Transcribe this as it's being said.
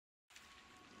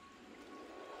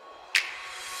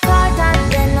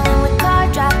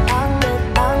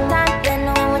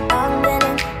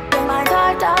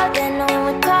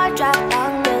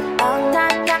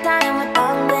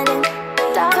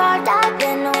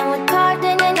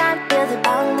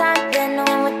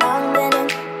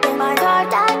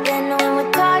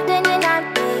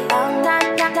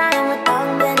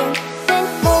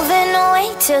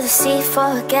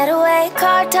for a getaway.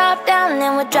 Car top down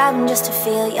and we're driving just to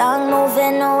feel young.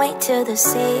 Moving away to the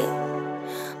sea,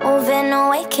 moving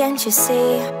away, can't you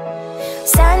see?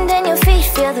 Sand in your feet,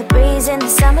 feel the breeze in the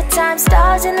summertime.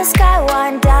 Stars in the sky,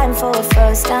 one dime for a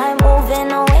first time.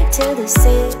 Moving away to the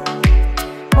sea,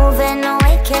 moving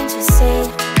away, can't you see?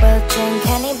 We'll drink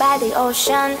honey by the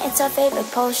ocean, it's our favorite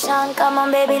potion. Come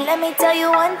on baby, let me tell you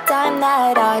one time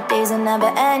that our days will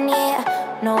never end,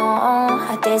 yeah. No,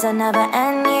 our days will never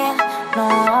end, yeah. No.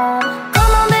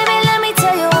 Come on baby, let me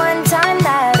tell you one time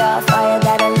that our fire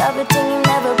got a love routine, you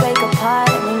never break apart.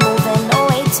 And we moving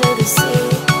away to the sea,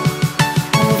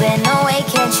 moving away,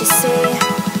 can't you see?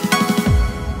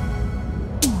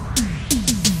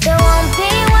 There won't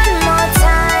be one more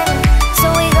time, so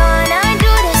we gonna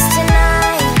do this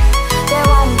tonight. There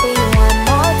won't be one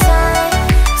more time,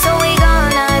 so we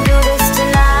gonna do this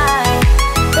tonight.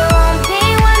 There won't be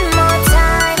one more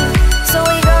time, so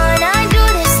we gonna do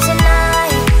this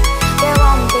tonight. There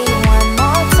won't be one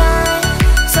more time,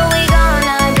 so we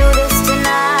gonna do this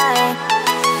tonight.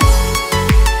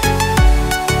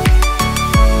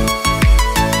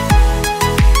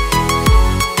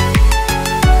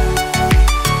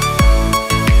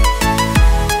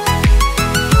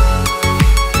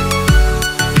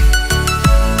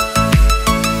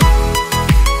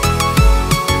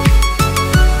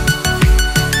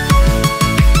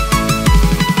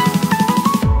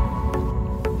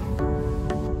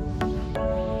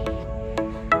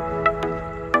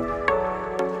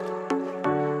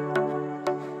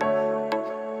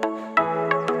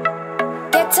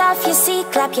 Get off your seat,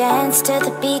 clap your hands to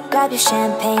the beat. Grab your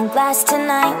champagne glass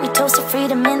tonight. We toast to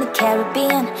freedom in the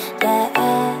Caribbean,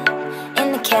 yeah.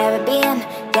 In the Caribbean,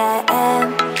 yeah.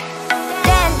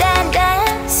 Dan, dan,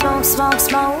 dan, smoke, smoke,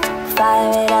 smoke.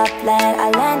 Fire it up, let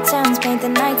our lanterns paint the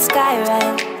night sky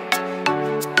red.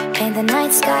 Paint the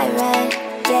night sky red,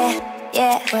 yeah,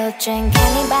 yeah. We'll drink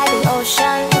honey by the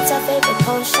ocean, it's our favorite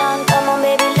potion. Come on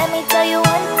baby, let me tell you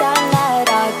one time that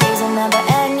our days will never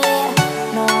end, yeah.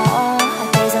 No,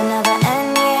 our days will never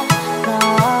end, yeah. No.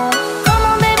 Come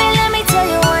on baby, let me tell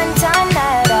you one time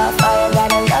that our fire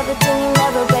got a love routine, you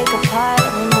never break apart.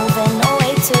 And we moving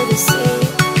away to the sea,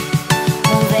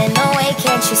 moving away,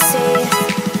 can't you see?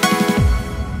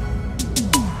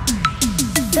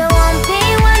 There won't be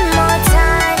one more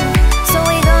time, so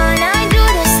we gonna do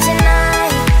this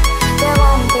tonight. There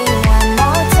won't be one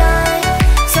more time,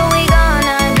 so we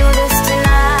gonna do this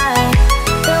tonight.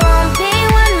 There won't be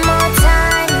one more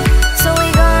time, so we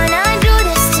gonna do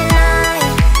this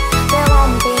tonight. There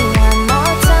won't be one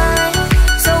more time,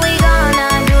 so we gonna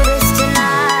do this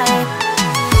tonight.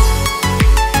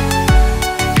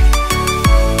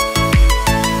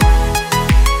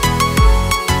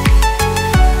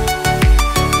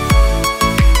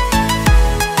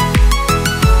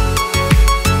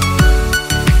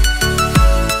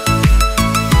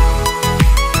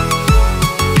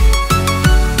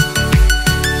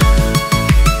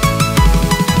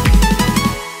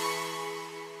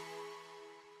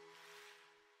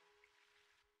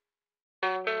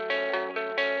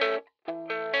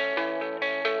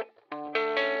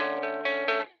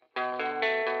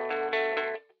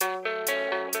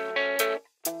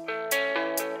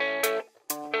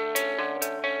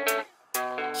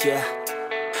 Yeah,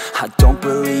 I don't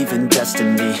believe in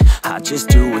destiny, I just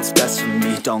do what's best for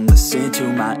me. Don't listen to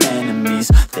my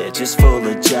enemies, they're just full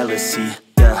of jealousy.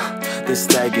 Yeah,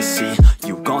 this legacy,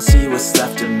 you gon' see what's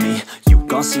left of me. You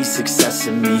gon' see success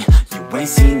in me, you ain't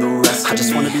seen the rest of me. I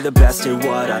just wanna be the best at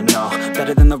what I know,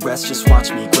 better than the rest, just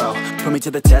watch me grow. Put me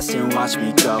to the test and watch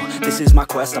me go. This is my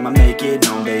quest, I'ma make it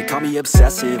known. They call me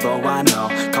obsessive, oh I know.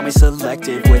 Call me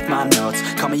selective with my notes,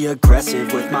 call me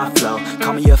aggressive with my flow.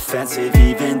 Call me offensive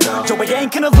even though Joe, I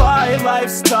ain't gonna lie,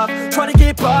 life's tough. Try to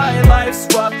get by, life's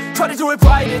rough. Try to do it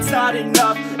right, it's not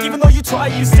enough. Even though you try,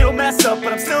 you still mess up.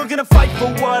 But I'm still gonna fight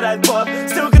for what I love,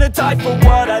 still gonna die for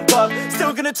what I love.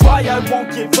 Still gonna try, I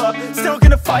won't give up. Still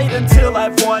gonna fight until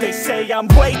I've won. They say I'm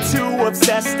way too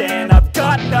obsessed and I've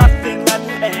got nothing left,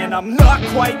 and I'm not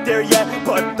quite there yet,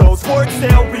 but those words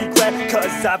they'll regret.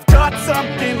 Cause I've got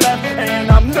something left and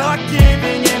I'm not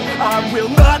giving in. I will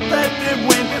not let them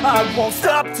win, I won't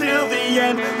stop till the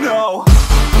end, no.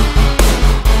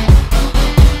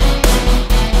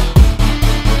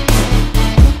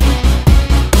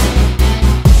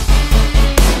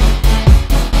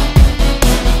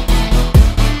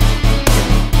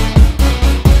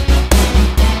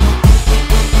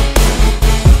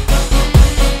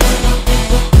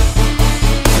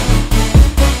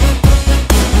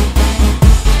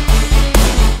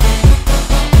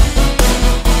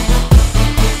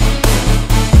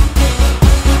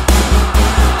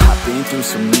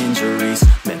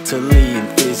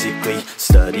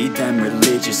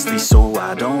 so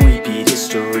I don't repeat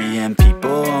history. And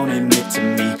people won't admit to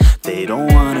me they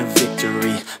don't want a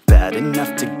victory bad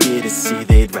enough to get a C.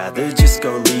 They'd rather just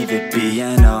go leave it be.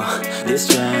 And oh, this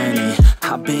journey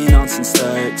I've been on since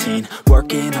 13,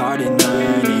 working hard and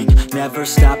learning, never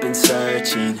stopping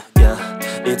searching. Yeah,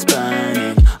 it's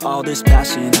burning, all this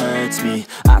passion hurts me.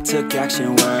 I took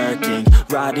action working,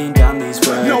 writing down these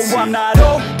words. No, I'm not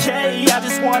okay, I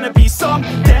just wanna be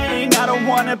something. I don't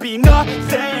wanna be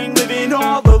nothing, living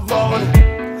all alone.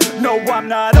 No, I'm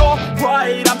not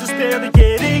alright, I'm just barely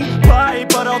getting by.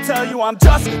 But I'll tell you I'm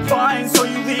just fine, so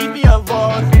you leave me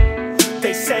alone.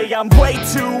 They say I'm way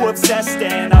too obsessed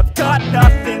and I've got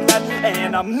nothing left,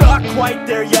 and I'm not quite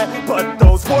there yet, but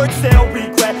those words they'll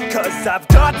regret. Cause I've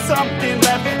got something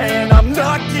left and I'm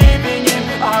not giving in.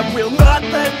 I will not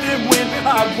let them win,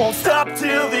 I won't stop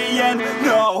till the end,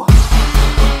 no.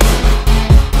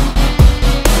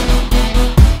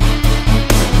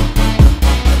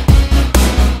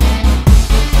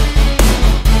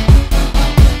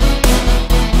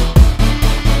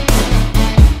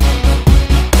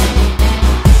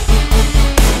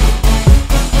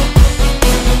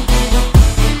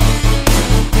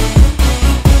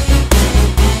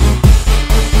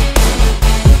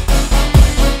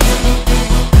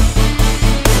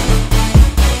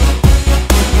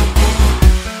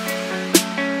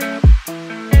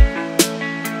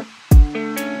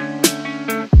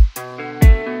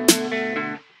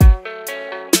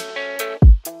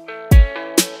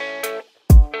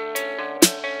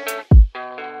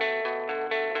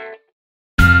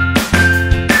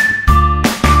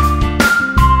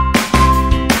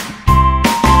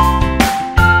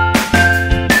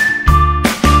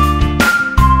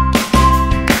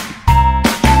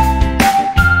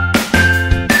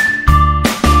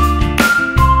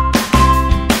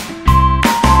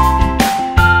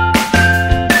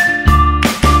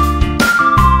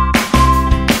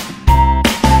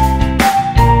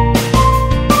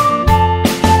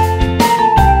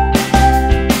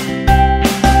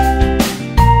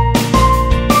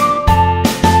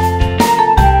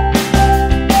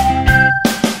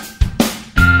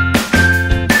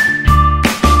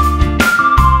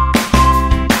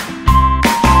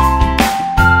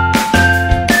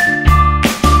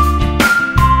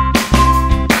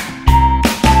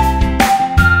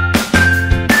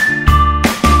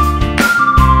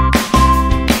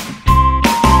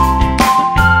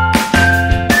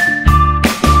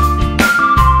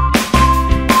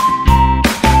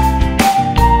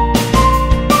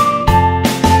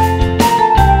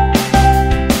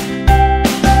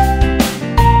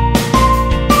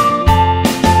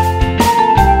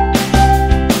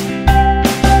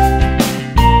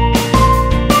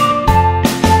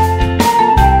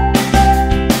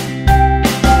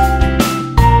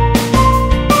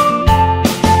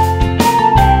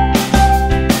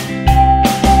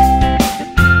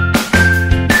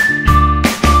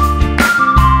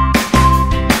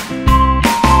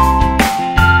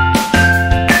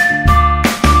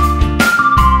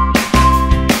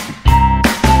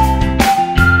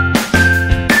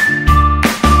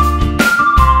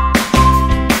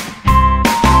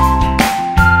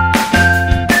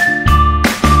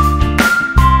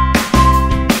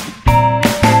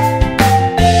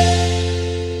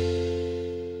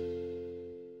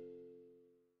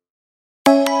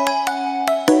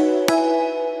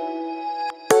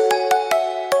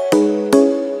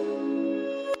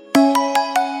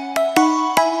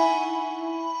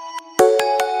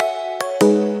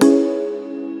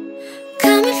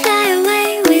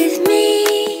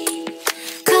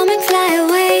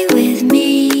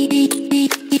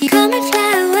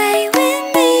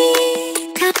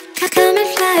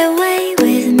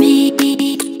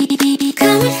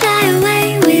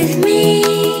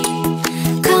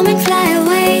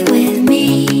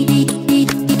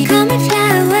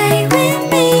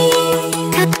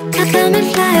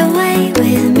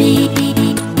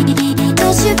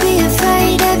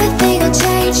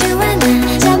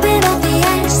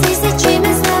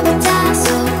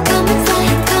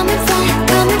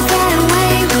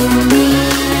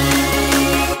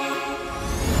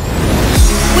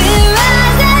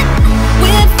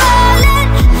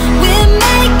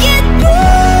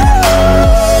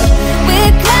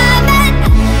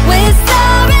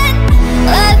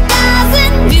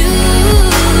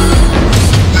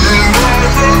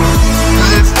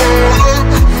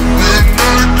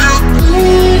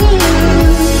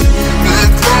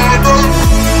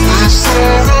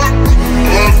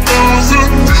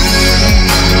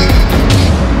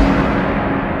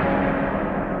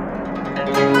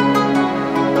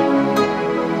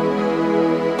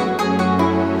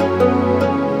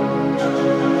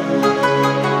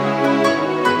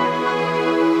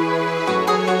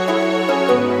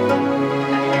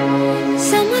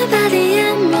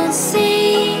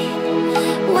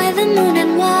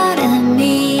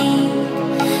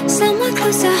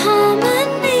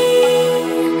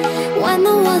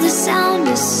 for the sound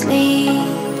asleep.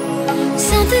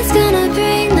 Something's gonna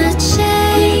bring the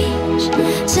change.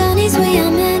 Journeys we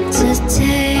are meant to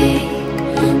take.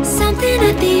 Something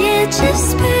at the edge of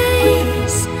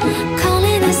space,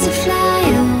 calling us to fly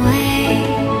away.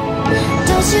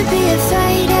 Don't you be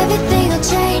afraid, everything will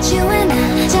change. You and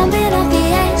I, jumping off the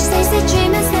edge. They say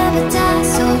dreamers never die.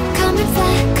 So come and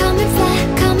fly, come and fly,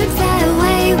 come and fly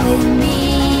away with me.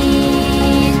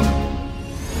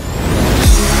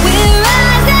 We're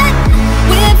rising,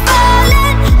 we're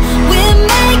falling, we're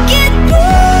making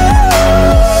through.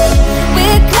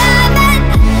 We're climbing,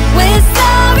 we're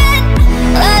soaring,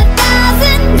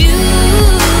 1,000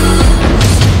 views.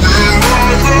 We're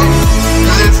rising,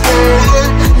 we're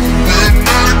falling, we're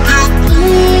making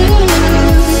through.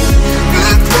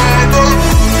 We're climbing,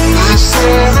 we're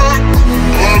soaring,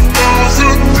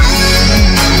 1,000 views.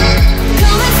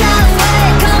 Come and fly away,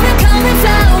 come and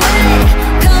fly away,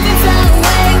 come and fly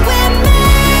away with me.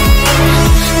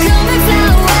 Come and fly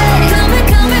away,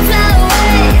 come and fly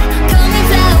away, come and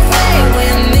fly away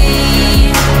with me.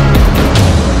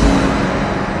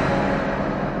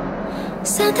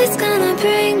 Something's gonna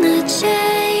bring the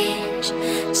change.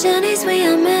 Journeys we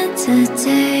are meant to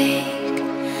take.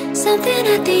 Something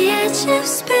at the edge of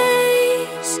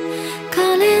space,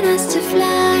 calling us to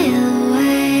fly